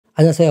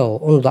안녕하세요.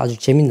 오늘도 아주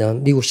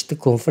재밌는 미국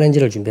시트콤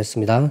프렌즈를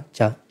준비했습니다.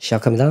 자,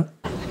 시작합니다.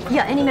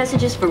 Yeah, any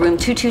messages for room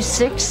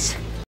 226?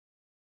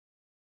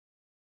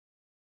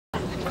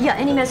 Yeah,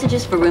 any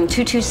messages for room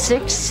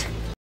 226?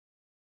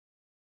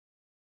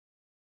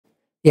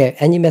 Yeah,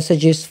 any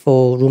messages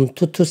for room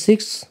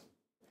 226?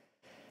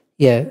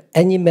 Yeah,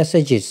 any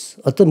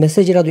messages. 어떤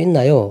메시지라도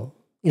있나요?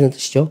 이런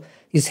뜻이죠.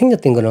 이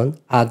생략된 거는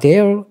Are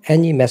there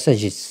any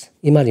messages?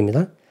 이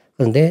말입니다.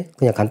 그런데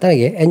그냥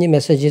간단하게 any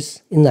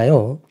messages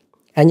있나요?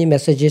 Any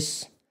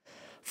messages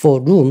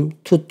for room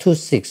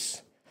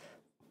 226.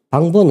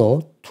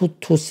 방번호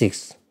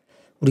 226.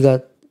 우리가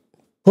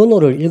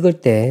번호를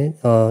읽을 때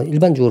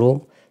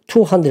일반적으로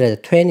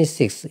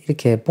 226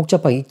 이렇게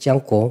복잡하게 읽지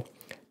않고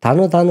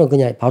단어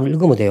그냥 바로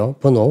읽으면 돼요.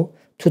 번호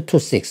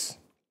 226.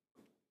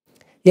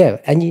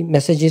 Yeah, any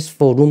messages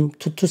for room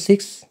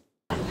 226?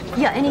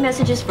 Yeah, any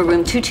messages for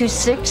room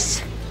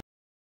 226?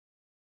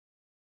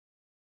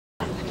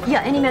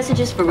 Yeah, any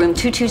messages for room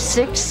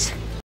 226?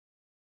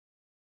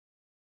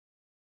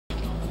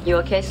 You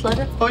okay,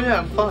 Slugger? Oh yeah,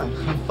 I'm fine.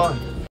 I'm fine.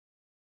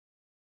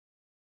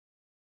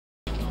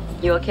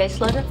 You okay,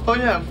 Slugger? Oh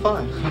yeah, I'm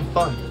fine. I'm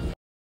fine.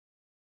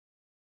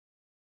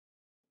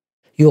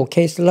 You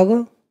okay,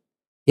 slugger?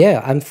 Yeah,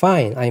 I'm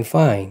fine. I'm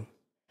fine.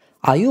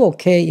 Are you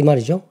okay? 이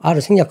말이죠.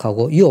 R을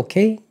생략하고 You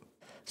okay?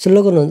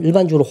 슬러거는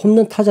일반적으로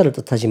홈런 타자를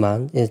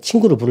뜻하지만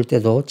친구를 부를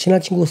때도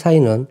친한 친구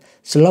사이는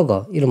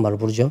슬러거 이런 말을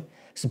부르죠.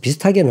 그래서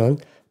비슷하게는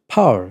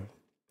Paul,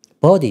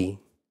 Buddy,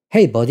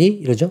 Hey Buddy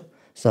이러죠.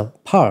 그래서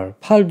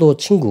Paul도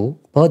친구,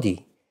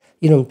 Buddy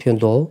이런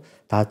표현도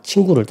다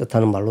친구를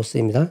뜻하는 말로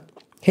쓰입니다.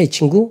 Hey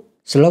친구,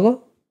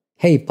 슬러거,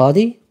 Hey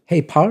Buddy,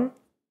 Hey Paul.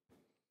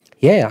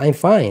 Yeah, I'm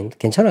fine.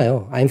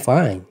 괜찮아요. I'm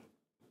fine.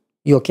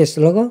 You okay,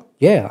 slugger?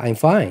 Yeah, I'm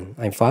fine.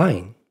 I'm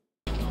fine.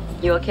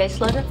 You okay,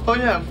 Slugger? Oh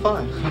yeah, I'm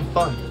fine. I'm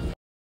fine.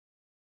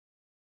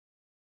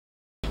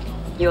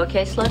 You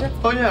okay, Slugger?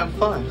 Oh yeah, I'm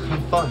fine.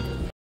 I'm fine.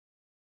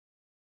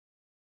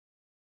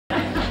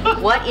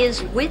 What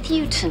is with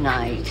you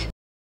tonight?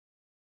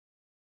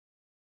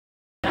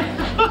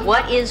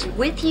 What is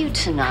with you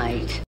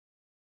tonight?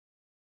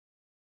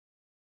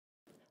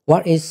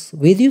 What is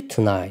with you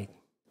tonight?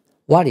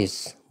 What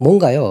is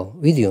뭔가요?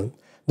 With you.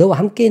 너와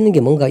함께 있는 게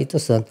뭔가 이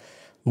뜻은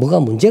뭐가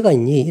문제가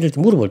있니? 이럴 때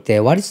물어볼 때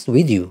What is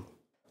with you?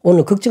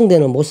 오늘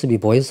걱정되는 모습이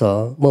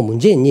보여서 뭐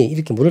문제 있니?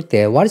 이렇게 물을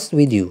때 What is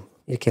with you?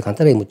 이렇게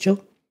간단하게 묻죠.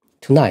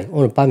 Tonight,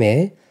 오늘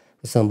밤에.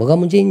 그래서 뭐가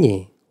문제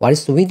있니? What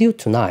is with you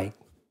tonight?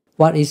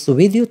 What is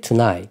with you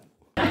tonight?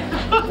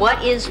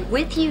 What is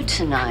with you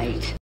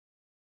tonight?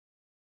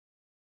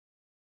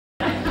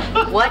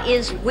 What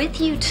is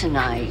with you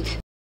tonight?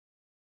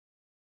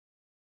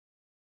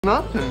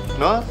 Nothing.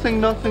 Nothing.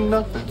 Nothing.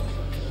 Nothing.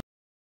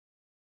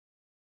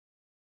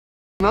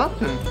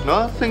 Nothing.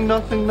 Nothing.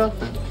 Nothing.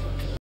 Nothing.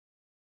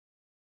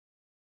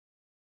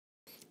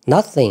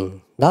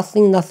 Nothing,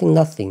 nothing, nothing,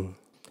 nothing.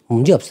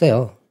 문제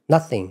없어요.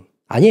 Nothing.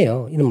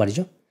 아니에요. 이런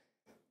말이죠.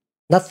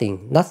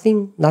 Nothing,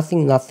 nothing,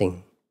 nothing,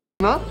 nothing.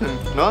 Nothing.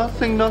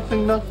 Nothing.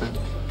 Nothing. Nothing.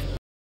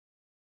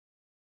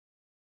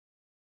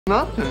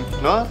 Nothing.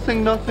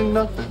 Nothing. Nothing.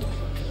 Nothing.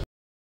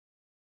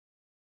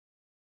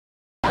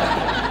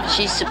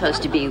 She's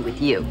supposed to be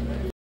with you.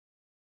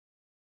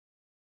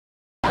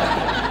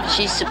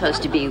 She's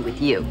supposed to be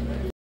with you.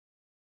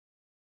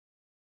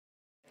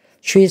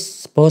 She's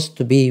supposed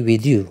to be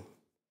with you.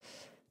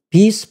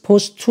 Be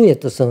supposed to의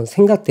뜻은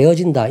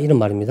생각되어진다 이런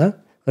말입니다.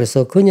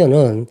 그래서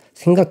그녀는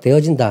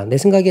생각되어진다. 내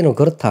생각에는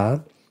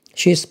그렇다.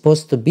 She's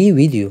supposed to be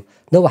with you.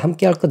 너와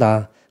함께 할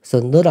거다. 그래서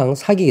너랑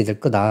사귀게 될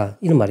거다.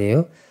 이런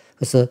말이에요.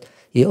 그래서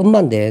이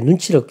엄마인데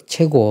눈치를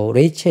채고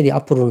레이첼이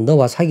앞으로는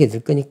너와 사귀게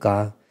될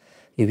거니까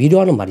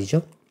위로하는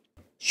말이죠.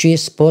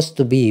 She's supposed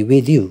to be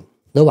with you.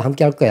 너와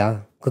함께 할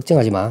거야.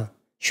 걱정하지 마.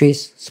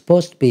 She's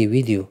supposed to be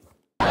with you.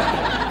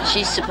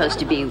 She's supposed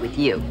to be with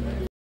you.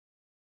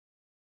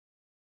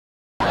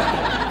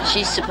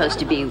 She's supposed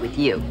to be with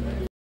you.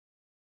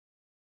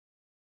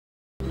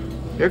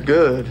 You're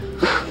good.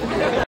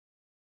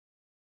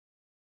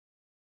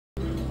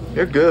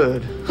 You're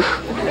good.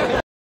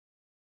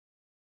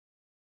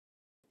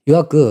 You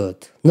are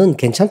good. 넌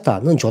괜찮다.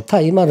 넌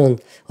좋다. 이 말은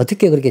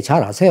어떻게 그렇게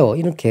잘 아세요?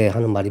 이렇게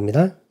하는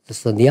말입니다.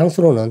 그래서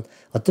뉘앙스로는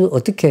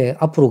어떻게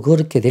앞으로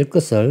그렇게 될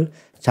것을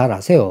잘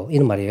아세요?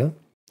 이런 말이에요.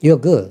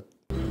 You're good.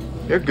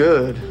 You're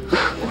good.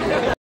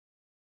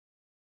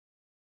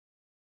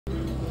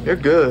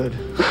 You're good.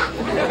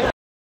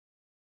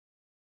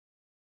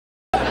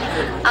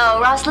 Oh,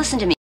 Ross, listen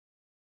to me.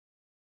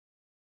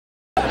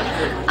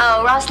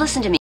 Oh, Ross,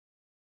 listen to me.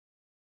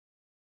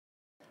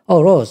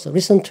 Oh, Ross,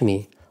 listen to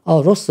me.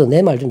 로스,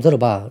 내 말 좀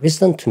들어봐.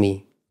 Listen to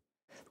me.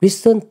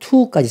 Listen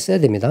to까지 써야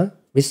됩니다.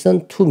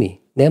 Listen to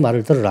me. 내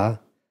말을 들어라.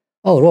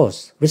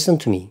 Ross, listen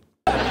to me.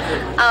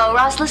 Oh,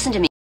 Ross, listen to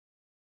me.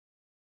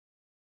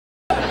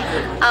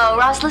 Oh,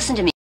 Ross, listen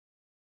to me.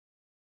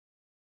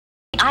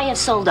 I have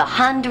sold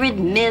 100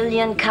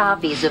 million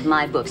copies of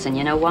my books, and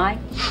you know why?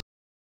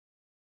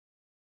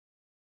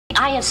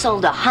 I have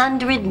sold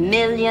 100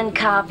 million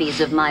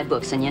copies of my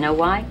books, and you know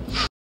why?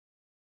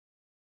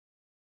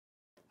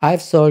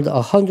 I've sold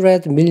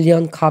 100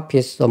 million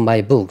copies of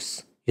my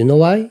books. You know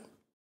why?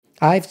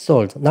 I've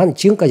sold. 난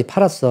지금까지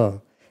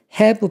팔았어.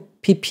 Have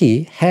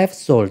pp, have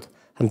sold.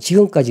 하면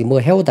지금까지 뭐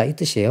해오다 이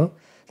뜻이에요.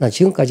 난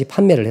지금까지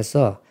판매를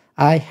했어.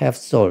 I have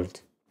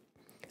sold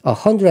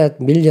 100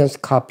 million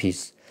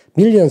copies.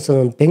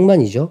 millions는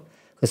 100만이죠.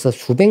 그래서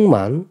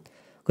수백만,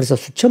 그래서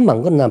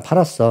수천만 건 난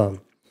팔았어.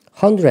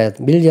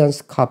 100 million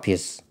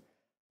copies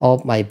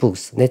of my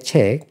books. 내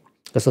책.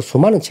 그래서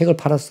수많은 책을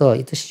팔았어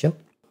이 뜻이죠.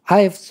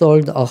 I've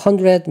sold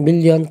 100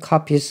 million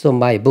copies of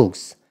my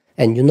books.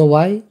 And you know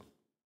why?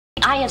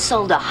 I have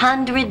sold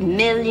 100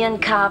 million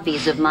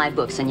copies of my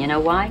books, and you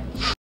know why?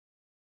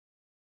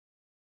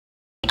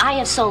 I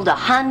have sold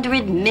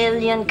 100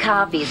 million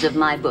copies of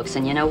my books,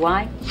 and you know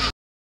why?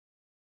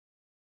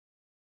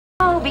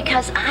 Oh,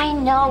 because I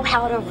know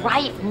how to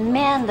write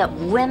men that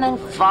women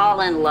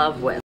fall in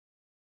love with.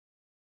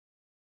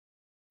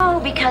 Oh,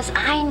 because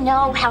I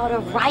know how to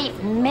write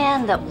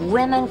men that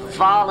women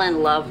fall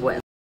in love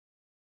with.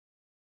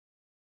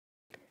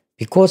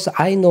 Because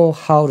I know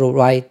how to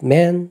write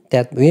men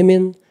that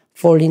women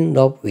fall in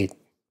love with.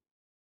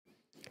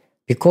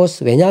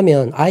 Because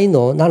왜냐면 I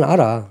know, 난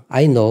알아.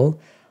 I know.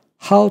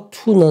 How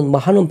to는 뭐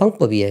하는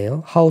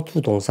방법이에요. How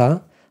to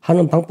동사,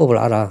 하는 방법을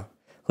알아.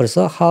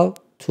 그래서 how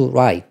to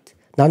write.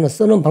 나는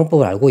쓰는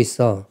방법을 알고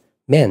있어.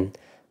 man,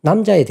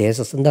 남자에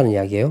대해서 쓴다는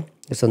이야기예요.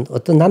 그래서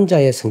어떤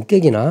남자의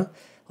성격이나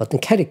어떤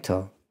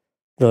캐릭터에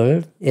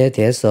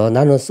대해서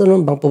나는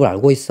쓰는 방법을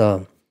알고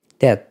있어.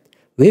 That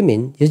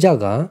women,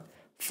 여자가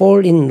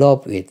fall in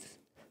love with,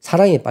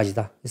 사랑에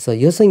빠지다.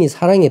 그래서 여성이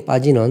사랑에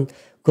빠지는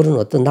그런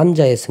어떤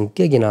남자의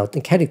성격이나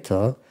어떤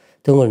캐릭터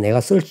등을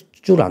내가 쓸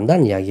줄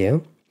안다는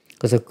이야기예요.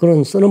 그래서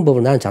그런 쓰는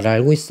법을 나는 잘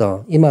알고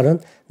있어. 이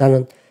말은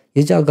나는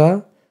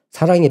여자가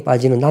사랑에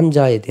빠지는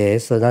남자에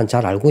대해서 난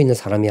잘 알고 있는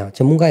사람이야.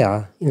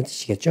 전문가야. 이런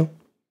뜻이겠죠.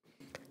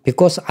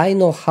 Because I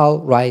know how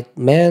to write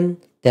men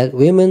that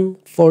women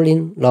fall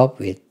in love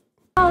with.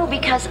 Oh,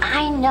 because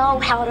I know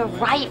how to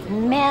write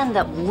men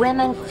that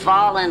women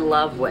fall in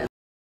love with.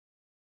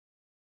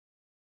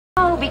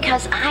 Oh,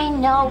 because I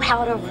know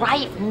how to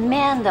write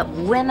men that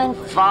women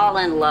fall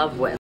in love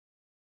with.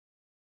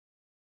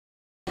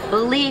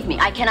 Believe me,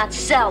 I cannot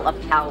sell a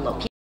Paolo.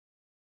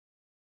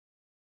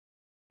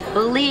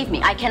 Believe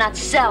me, I cannot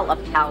sell a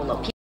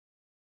Paolo.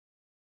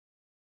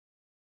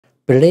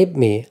 Believe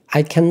me,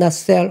 I cannot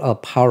sell a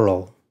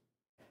Paolo.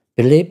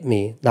 Believe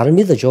me, 나를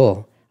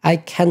믿어줘.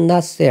 I cannot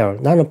sell.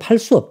 나는 팔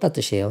수 없다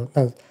뜻이에요.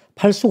 난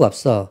팔 수가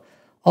없어.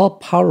 A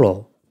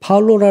Paolo.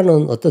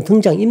 파울로라는 어떤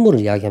등장인물을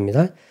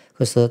이야기합니다.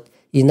 그래서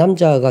이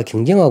남자가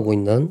경쟁하고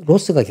있는,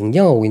 로스가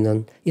경쟁하고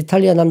있는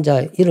이탈리아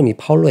남자 이름이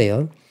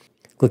파울로예요.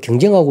 그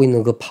경쟁하고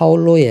있는 그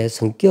파울로의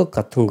성격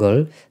같은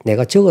걸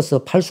내가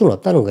적어서 팔 수는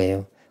없다는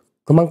거예요.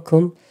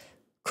 그만큼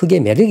크게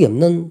매력이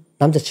없는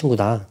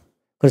남자친구다.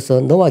 그래서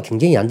너와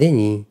경쟁이 안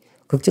되니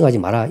걱정하지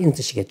마라. 이런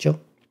뜻이겠죠.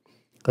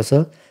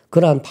 그래서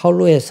그러한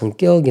파울로의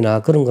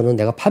성격이나 그런 거는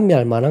내가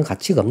판매할 만한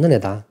가치가 없는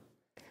애다.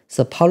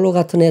 그래서 파울로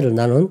같은 애를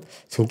나는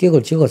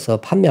성격을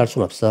적어서 판매할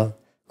수는 없어.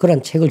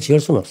 그런 책을 지을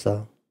수는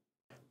없어.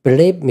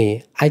 Believe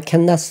me, I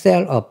cannot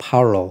sell a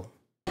Paolo.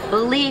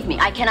 Believe me,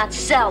 I cannot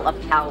sell a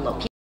Paolo.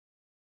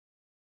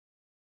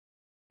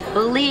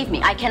 Believe me,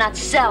 I cannot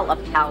sell a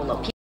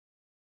Paolo.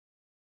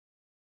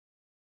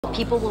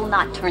 People will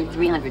not turn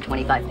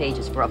 325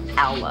 pages for a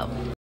Paolo.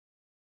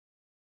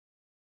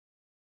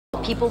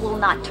 People will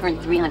not turn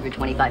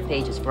 325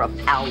 pages for a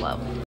Paolo.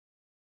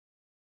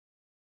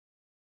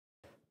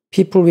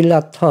 People will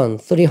not turn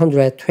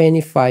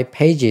 325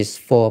 pages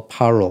for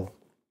Paolo.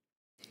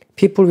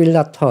 People will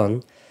not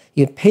turn,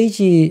 이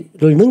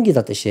페이지를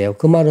넘기다 뜻이에요.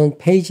 그 말은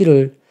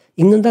페이지를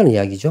읽는다는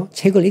이야기죠.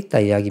 책을 읽다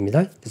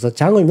이야기입니다. 그래서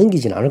장을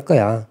넘기진 않을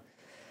거야.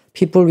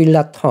 People will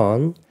not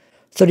turn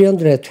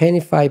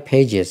 325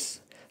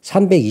 pages,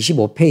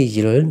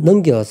 325페이지를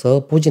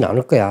넘겨서 보진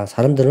않을 거야.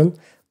 사람들은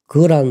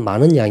그런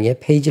많은 양의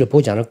페이지를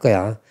보지 않을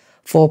거야.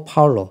 For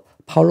Paolo,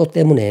 파울로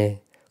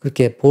때문에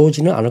그렇게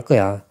보지는 않을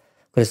거야.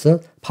 그래서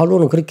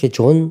파울로는 그렇게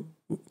좋은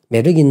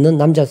매력 있는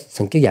남자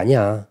성격이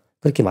아니야.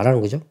 그렇게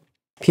말하는 거죠.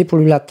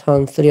 People will not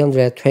turn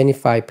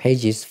 325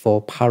 pages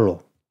for Paolo.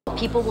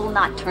 People will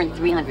not turn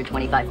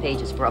 325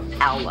 pages for a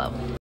Paolo.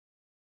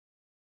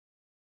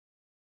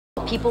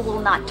 People will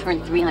not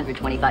turn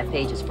 325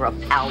 pages for a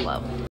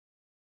Paolo.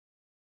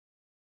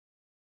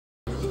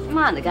 Come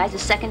on, the guy's a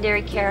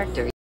secondary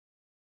character.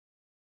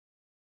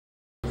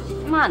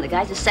 Come on, the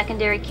guy's a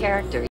secondary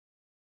character.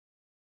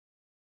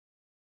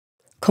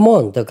 Come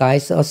on, the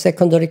guy's a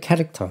secondary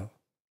character.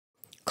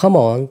 Come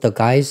on, the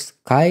guy's,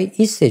 guy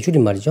is의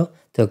줄임말이죠.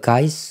 The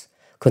guy's,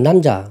 그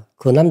남자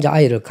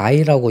아이를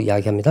guy라고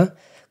이야기합니다.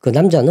 그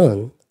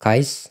남자는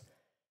guy's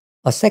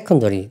a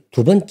secondary,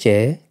 두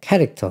번째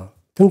character,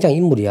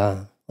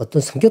 등장인물이야.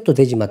 어떤 성격도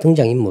되지만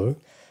등장인물,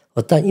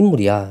 어떤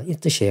인물이야 이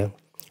뜻이에요.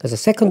 그래서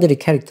secondary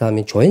character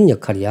하면 조연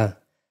역할이야.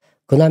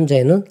 그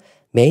남자애는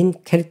메인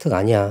캐릭터가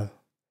아니야.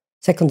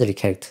 secondary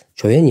character,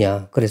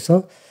 조연이야.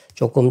 그래서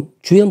조금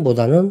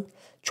주연보다는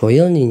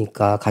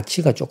조연이니까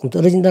가치가 조금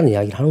떨어진다는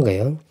이야기를 하는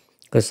거예요.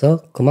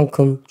 그래서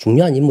그만큼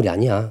중요한 인물이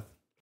아니야.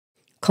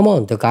 Come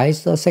on, the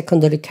guy's a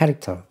secondary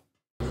character.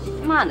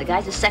 Come on, the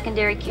guy's a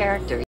secondary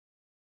character.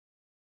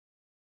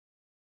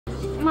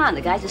 Come on,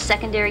 the guy's a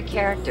secondary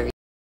character.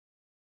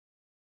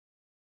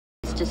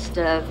 It's just,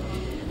 a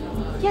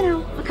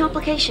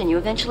complication you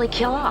eventually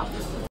kill off.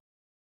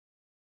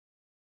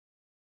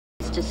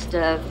 It's just,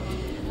 a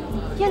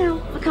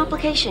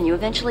complication you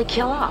eventually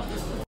kill off.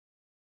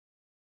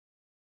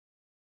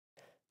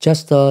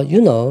 Just a,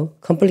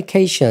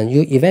 complication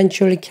you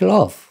eventually kill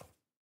off.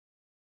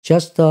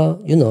 Just a,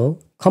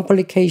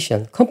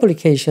 complication.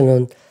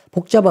 complication은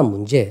복잡한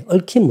문제,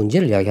 얽힌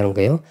문제를 이야기하는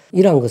거예요.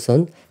 이러한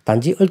것은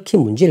단지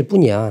얽힌 문제일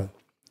뿐이야.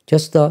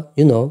 Just a,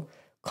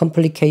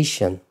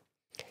 complication.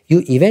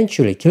 You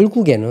eventually,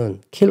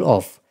 결국에는 kill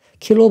off.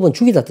 kill off은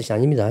죽이다 뜻이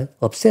아닙니다.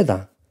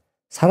 없애다.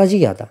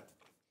 사라지게 하다.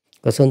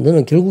 그래서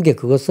너는 결국에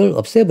그것을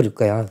없애버릴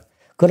거야.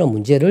 그런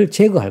문제를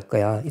제거할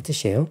거야. 이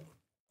뜻이에요.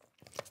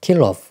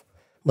 kill off.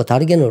 뭐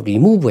다르게는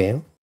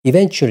remove예요.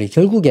 eventually,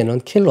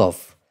 결국에는 kill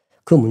off.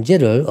 그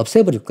문제를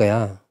없애버릴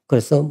거야.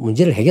 그래서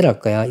문제를 해결할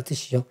거야. 이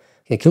뜻이죠.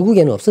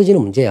 결국에는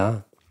없어지는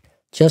문제야.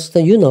 Just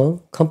a,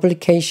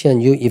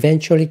 complication you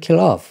eventually kill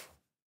off.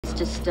 It's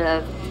just,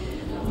 a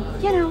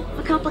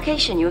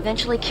complication you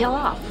eventually kill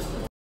off.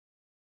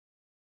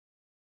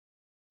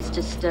 It's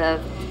just, a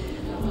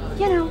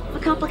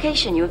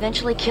complication you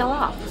eventually kill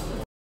off.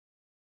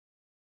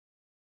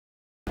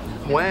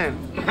 When?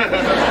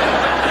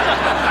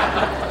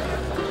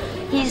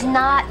 He's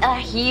not a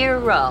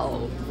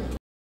hero.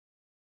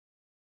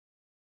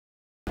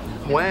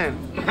 When?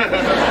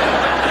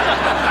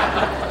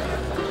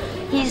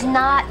 He's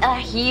not a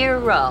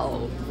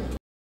hero.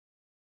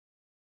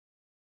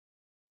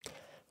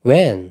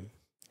 When?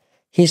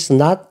 He's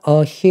not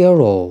a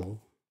hero.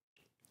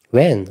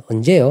 When?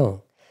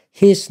 언제요?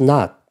 He's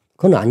not.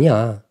 그건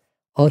아니야.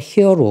 A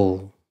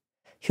hero.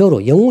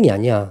 hero, 영웅이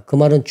아니야. 그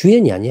말은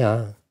주연이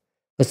아니야.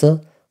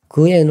 그래서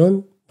그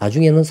애는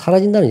나중에는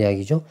사라진다는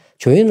이야기죠.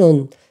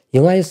 조연은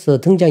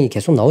영화에서 등장이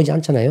계속 나오지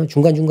않잖아요.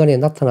 중간중간에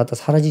나타났다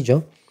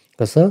사라지죠.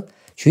 그래서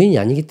주인이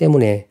아니기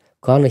때문에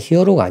그 안은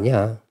히어로가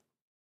아니야.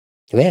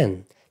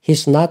 When?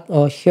 He's not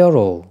a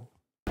hero.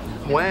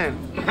 When?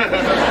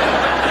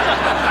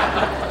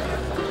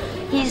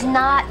 He's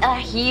not a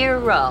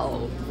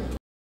hero.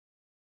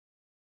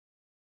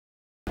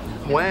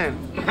 When?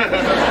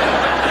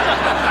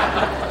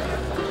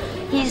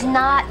 He's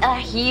not a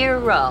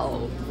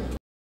hero.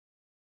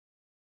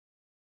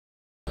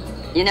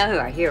 You know who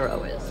our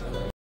hero is.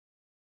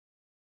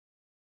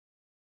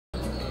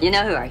 You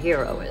know who our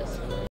hero is.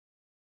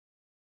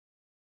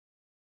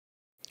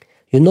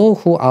 You know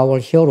who our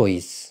hero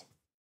is.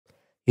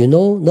 You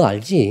know, 너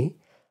알지?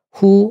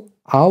 Who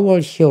our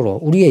hero,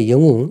 우리의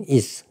영웅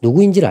is,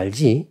 누구인지를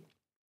알지?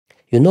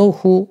 You know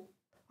who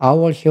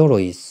our hero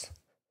is.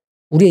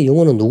 우리의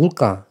영웅은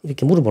누굴까?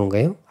 이렇게 물어보는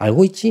거예요.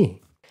 알고 있지?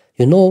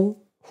 You know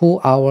who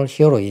our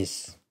hero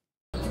is.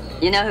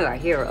 You know who our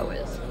hero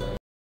is.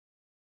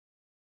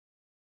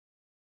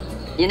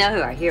 You know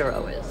who our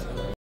hero is.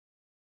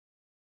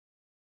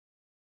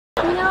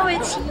 No,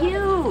 it's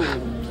you.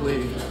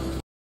 Please.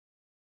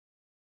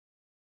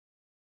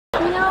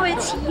 No,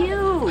 it's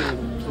you.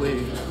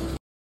 Please.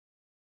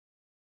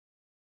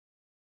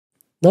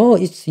 No,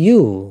 it's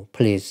you,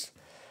 please.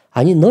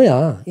 아니,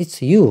 너야.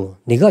 It's you.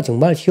 네가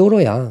정말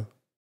히어로야.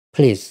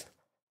 Please.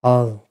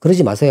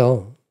 그러지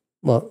마세요.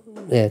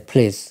 네,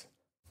 please.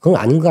 그건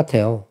아닌 것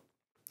같아요.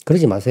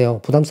 그러지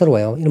마세요.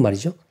 부담스러워요. 이런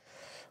말이죠.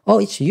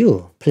 It's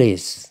you,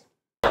 please.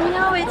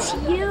 No, it's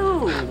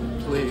you.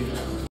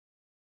 Please.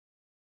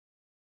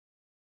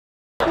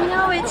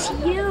 No, it's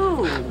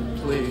you.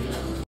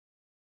 Please.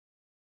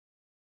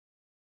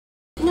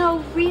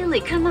 No,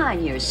 really, come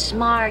on. You're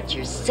smart,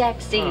 you're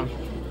sexy.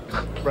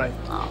 Right.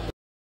 Oh.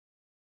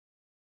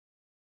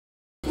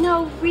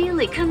 No,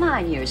 really, come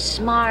on. You're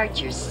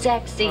smart, you're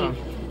sexy.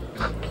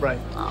 Right.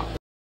 Oh.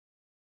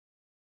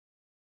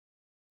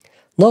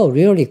 No,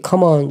 really,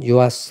 come on. You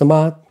are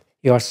smart.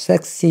 You are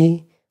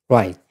sexy.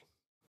 Right.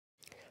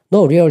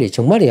 No, really,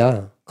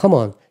 정말이야. Come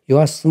on. You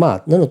are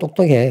smart. 너는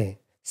똑똑해.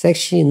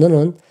 Sexy.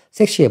 너는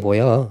섹시해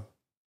보여.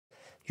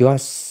 You are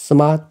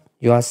smart.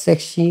 You are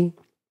sexy.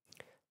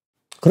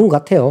 그런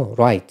것 같아요.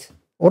 Right.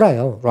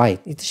 옳아요.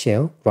 Right. 이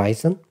뜻이에요.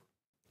 Right은.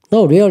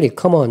 No, really,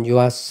 come on. You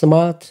are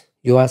smart.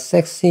 You are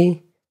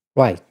sexy.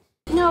 Right.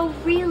 No,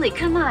 really,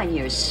 come on.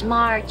 You're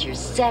smart, you're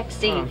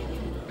sexy.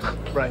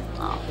 Right.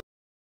 Oh.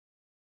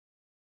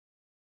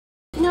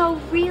 No,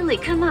 really,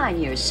 come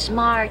on. You're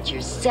smart,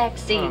 you're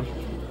sexy.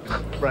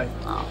 Right.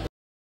 Oh.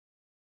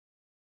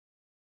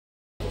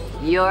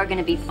 You're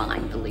gonna be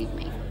fine, believe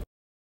me.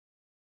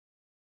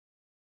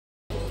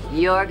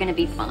 You're gonna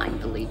be fine,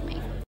 believe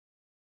me.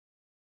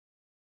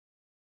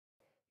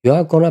 You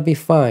are gonna be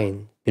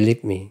fine.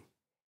 Believe me.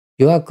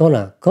 You are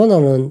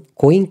gonna는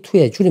going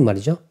to의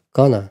줄임말이죠.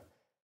 gonna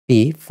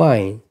be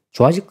fine.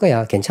 좋아질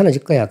거야.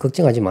 괜찮아질 거야.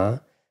 걱정하지 마.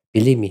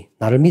 Believe me.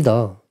 나를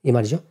믿어. 이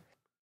말이죠.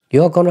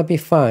 You are gonna be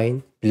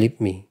fine. Believe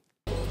me.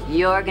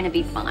 You're gonna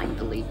be fine,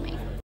 believe me.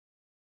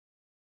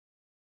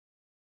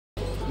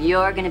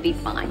 You're gonna be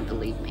fine,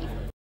 believe me.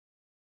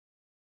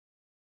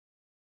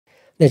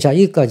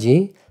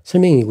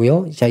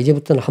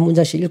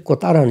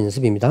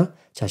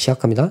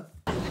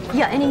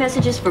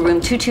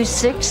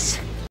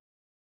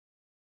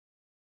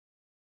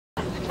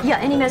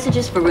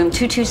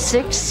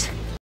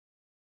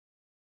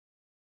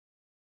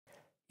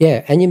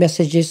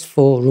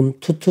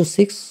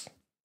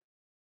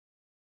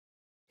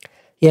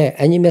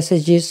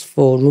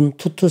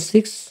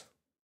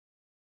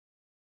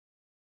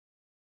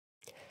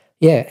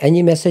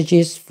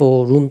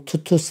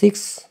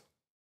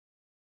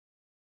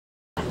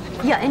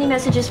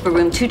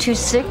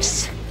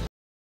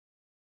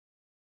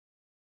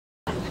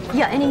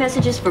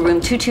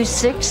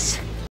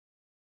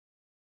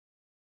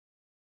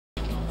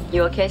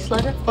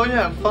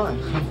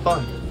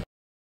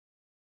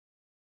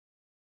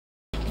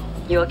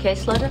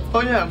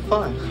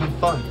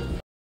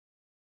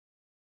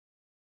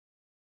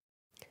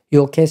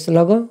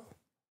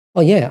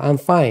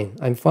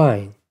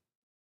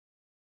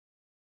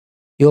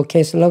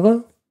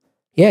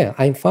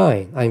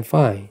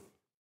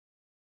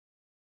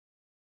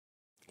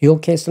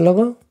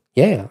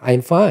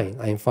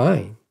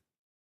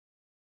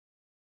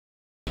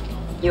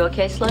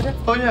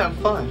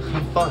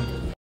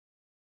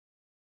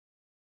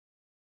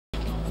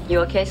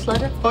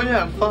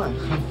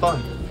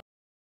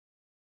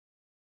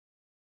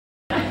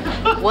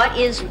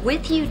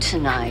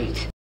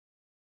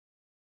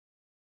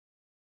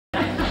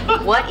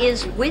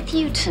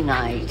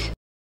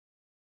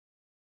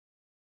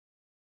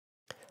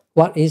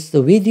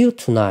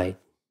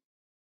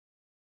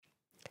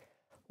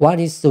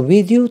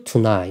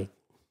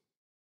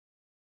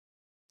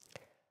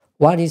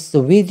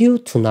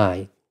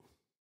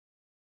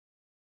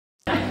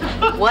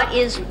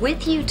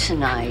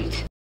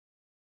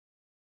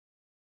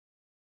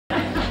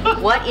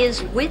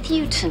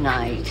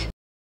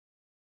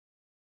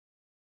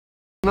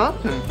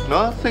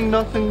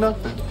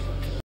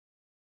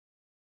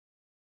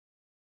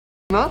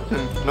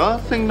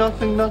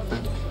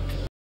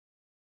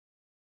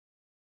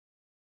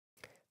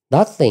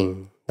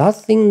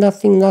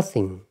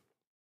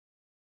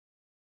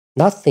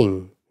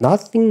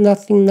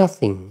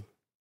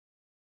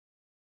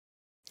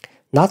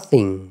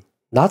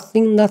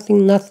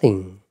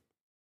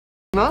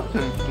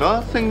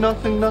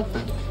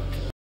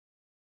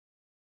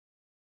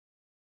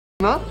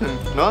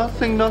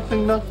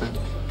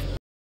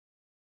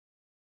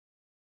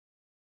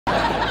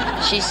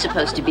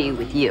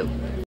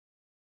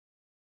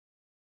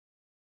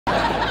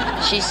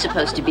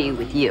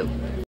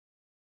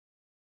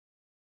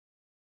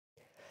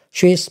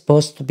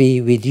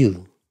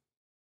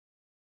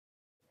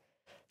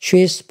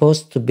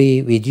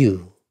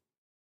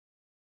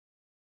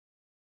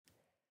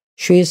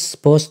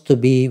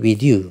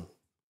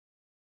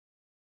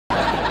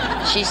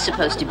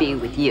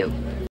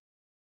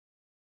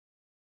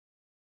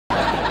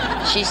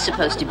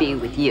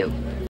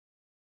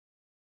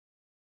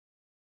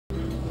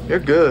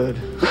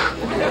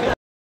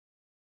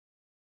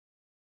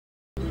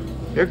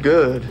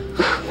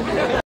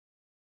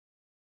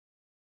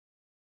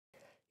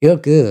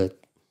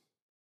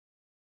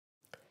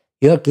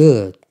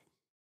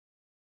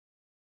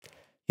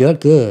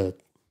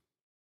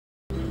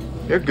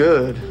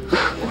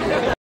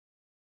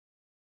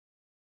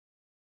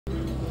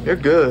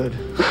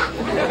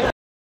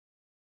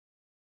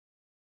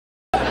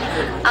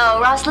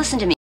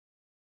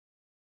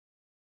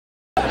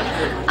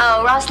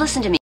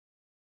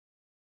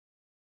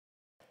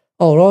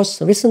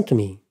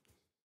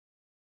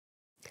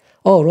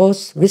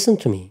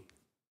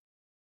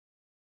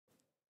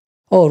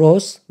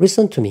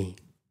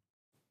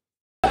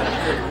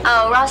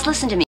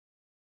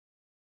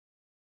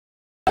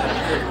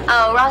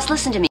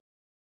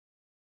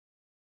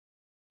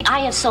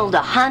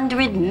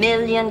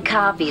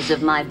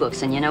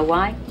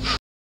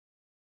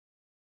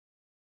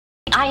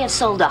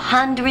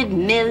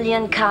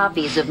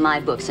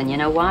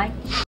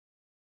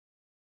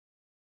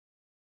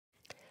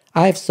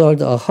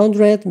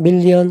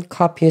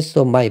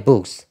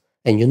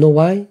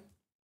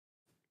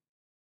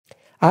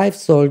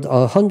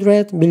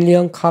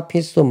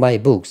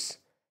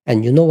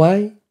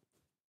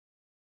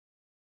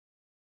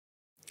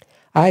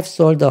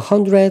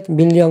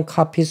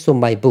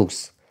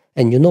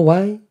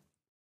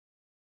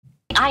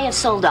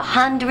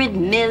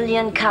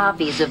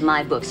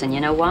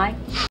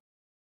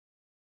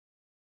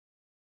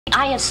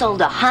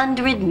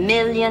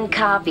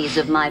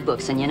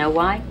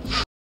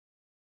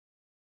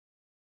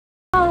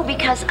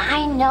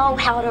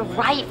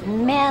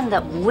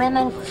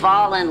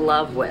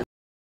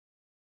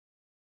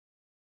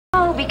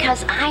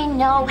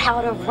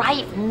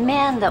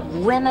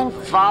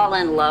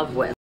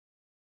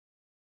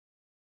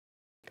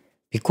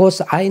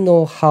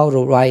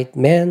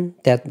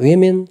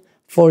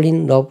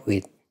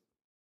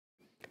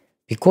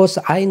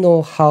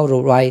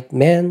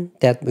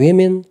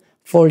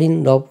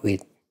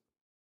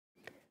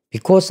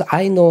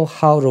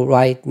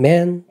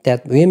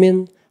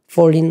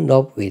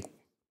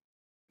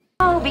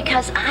 Oh,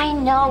 because I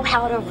know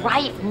how to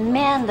write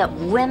men that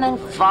women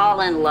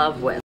fall in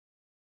love with.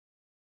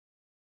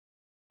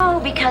 Oh,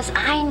 because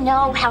I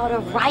know how to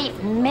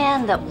write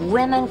men that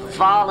women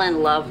fall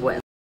in love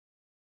with.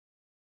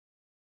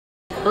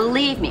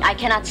 Believe me, I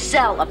cannot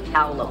sell a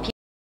Paolo.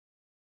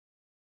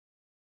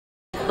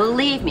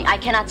 Believe me, I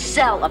cannot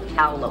sell a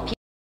Paolo.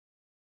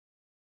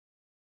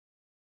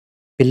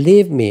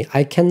 Believe me,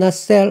 I cannot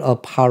sell a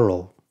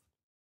Paolo.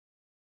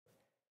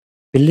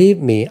 Believe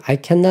me, I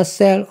cannot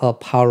sell a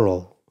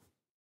Paolo.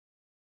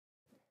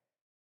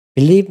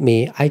 Believe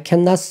me, I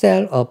cannot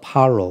sell a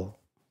Paolo.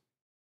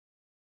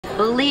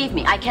 Believe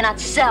me, I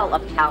cannot sell a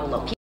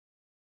Paolo.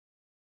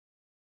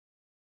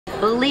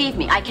 Believe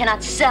me, I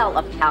cannot sell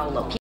a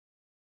Paolo.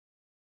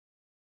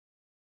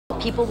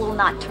 People will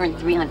not turn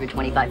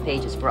 325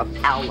 pages for a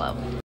Paolo.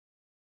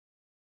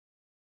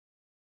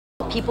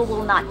 People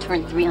will not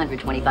turn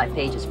 325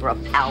 pages for a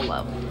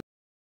Paolo.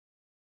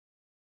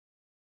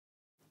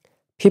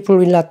 People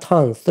will not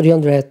turn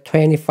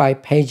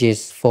 325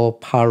 pages for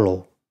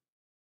Paolo.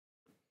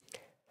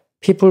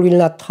 People will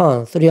not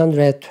turn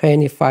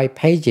 325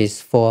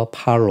 pages for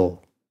Paolo.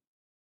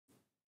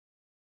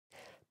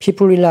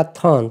 People will not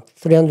turn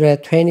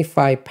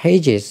 325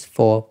 pages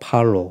for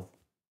Paolo.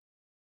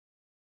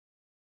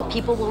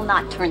 People will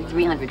not turn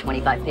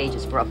 325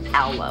 pages for a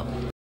Paolo.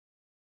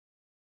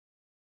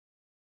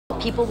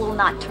 People will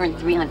not turn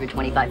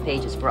 325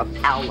 pages for a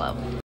Paolo.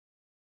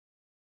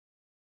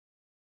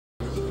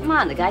 Come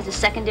on, the guy's a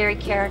secondary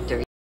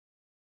character.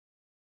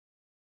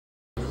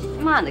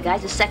 Come on, the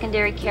guy's a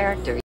secondary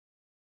character.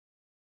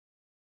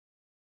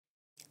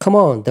 Come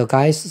on, the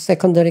guy's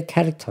secondary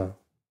character.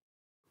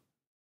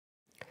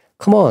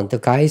 Come on, the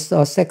guy's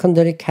a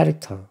secondary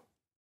character.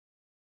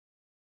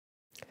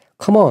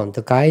 Come on, the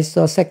guy's a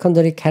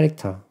secondary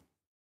character.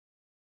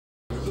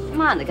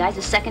 Come on, the guy's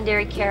a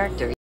secondary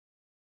character.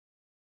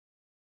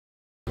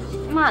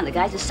 Come on, the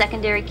guy's a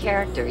secondary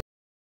character.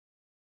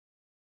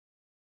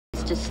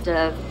 It's just,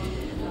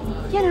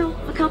 you know,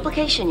 a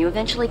complication you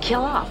eventually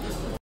kill off.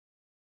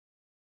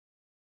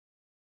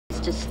 It's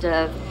just,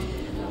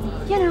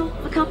 you know,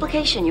 a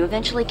complication you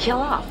eventually kill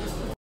off.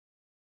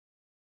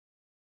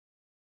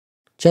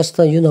 Just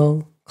a, you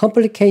know,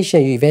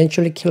 complication you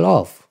eventually kill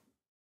off.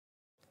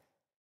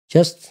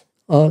 Just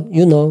a,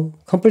 you know,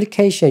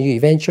 complication you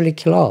eventually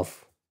kill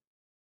off.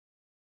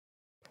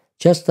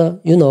 Just a,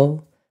 you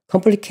know,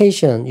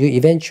 complication you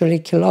eventually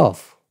kill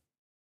off.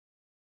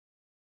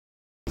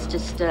 It's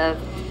just,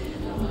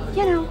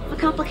 you know, a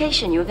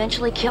complication you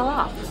eventually kill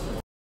off.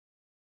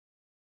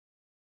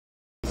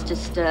 It's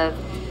just,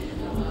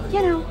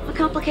 you know, a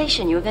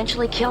complication you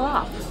eventually kill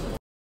off.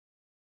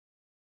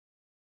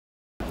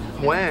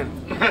 When?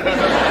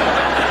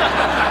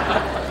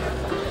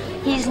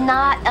 He's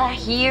not a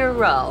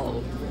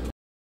hero.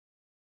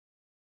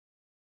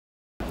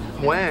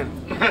 When?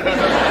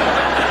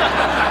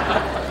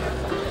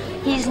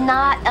 He's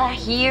not a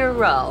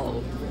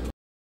hero.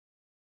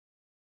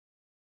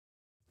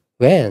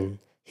 When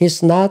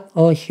he's not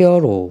a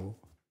hero.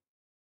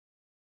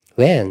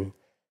 When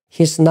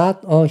he's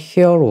not a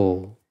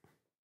hero.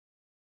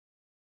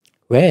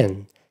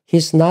 When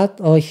he's not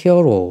a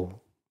hero.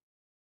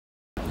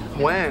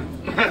 When?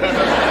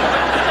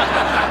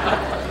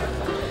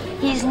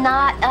 He's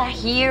not a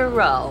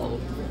hero.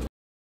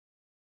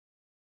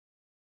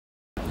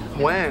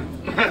 When?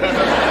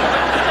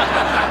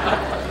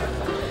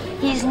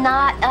 He's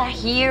not a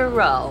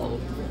hero.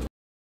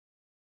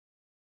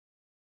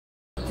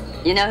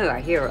 You know who our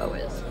hero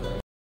is.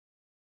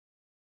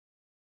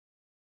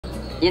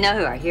 You know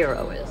who our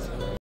hero is.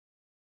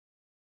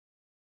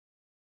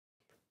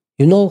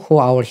 You know who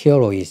our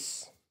hero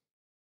is.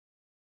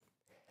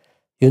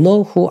 You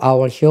know who our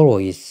hero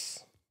is.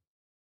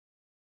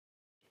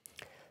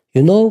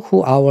 You know who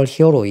our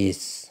hero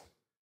is.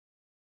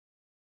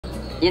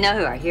 You know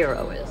who our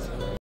hero is.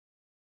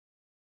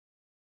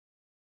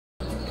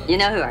 You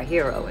know who our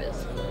hero is.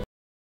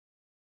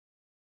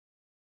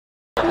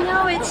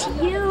 No, it's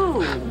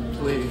you.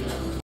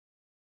 Please.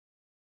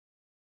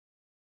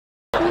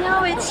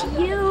 No, it's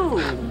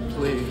you.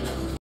 Please.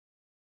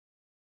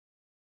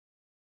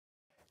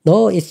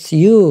 No, it's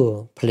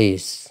you,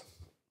 please.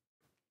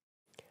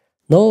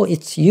 No,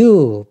 it's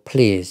you,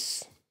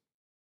 please.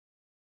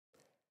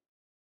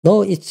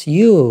 No, it's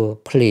you,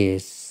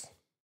 please.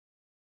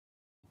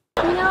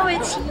 No,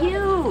 it's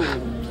you.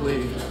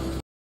 Please.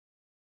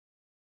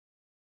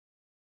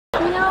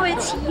 No,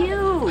 it's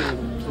you.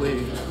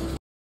 Please.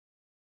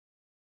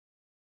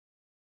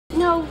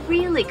 No,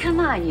 really, come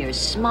on, you're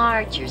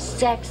smart, you're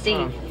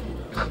sexy.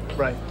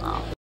 Right.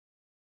 Oh.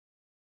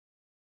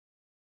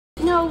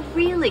 No,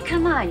 really,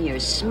 come on, you're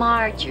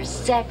smart, you're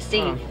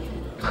sexy.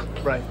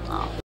 Right.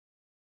 Oh.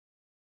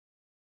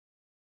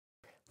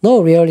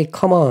 No, really,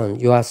 come on,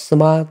 you are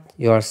smart,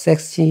 you are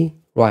sexy,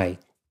 right?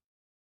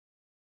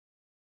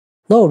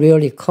 No,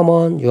 really, come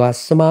on, you are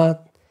smart,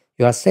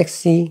 you are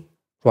sexy,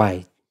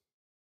 right?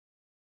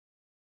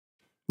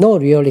 No,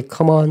 really,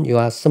 come on, you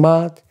are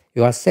smart,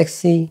 you are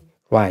sexy,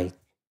 right?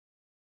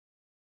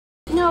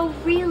 No,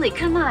 really,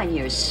 come on,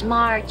 you're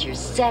smart, you're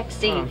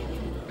sexy.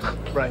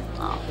 Right.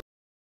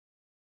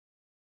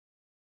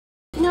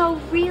 No,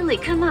 really,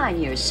 come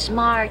on. You're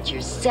smart,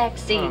 you're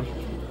sexy.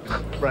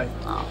 Right.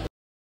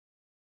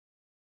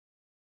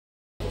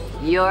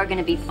 You're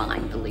gonna be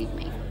fine, believe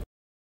me.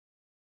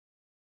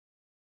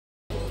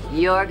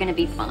 You're gonna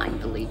be fine,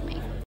 believe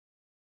me.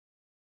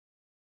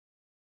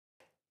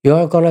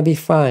 You're gonna be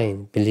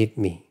fine, believe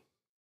me.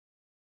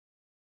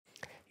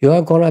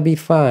 You're gonna be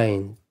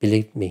fine,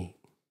 believe me.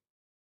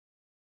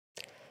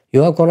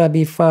 You're gonna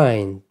be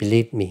fine,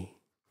 believe me.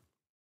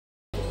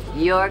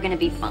 You're gonna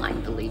be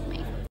fine, believe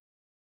me.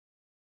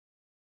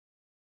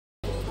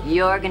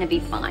 You're gonna be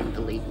fine,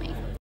 believe me.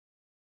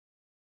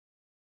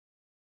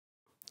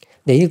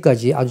 네,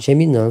 여기까지 아주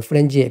재밌는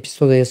프렌즈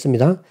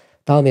에피소드였습니다.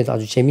 다음에도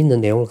아주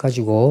재밌는 내용을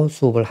가지고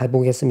수업을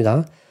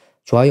해보겠습니다.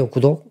 좋아요,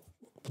 구독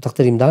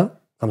부탁드립니다.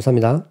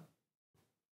 감사합니다.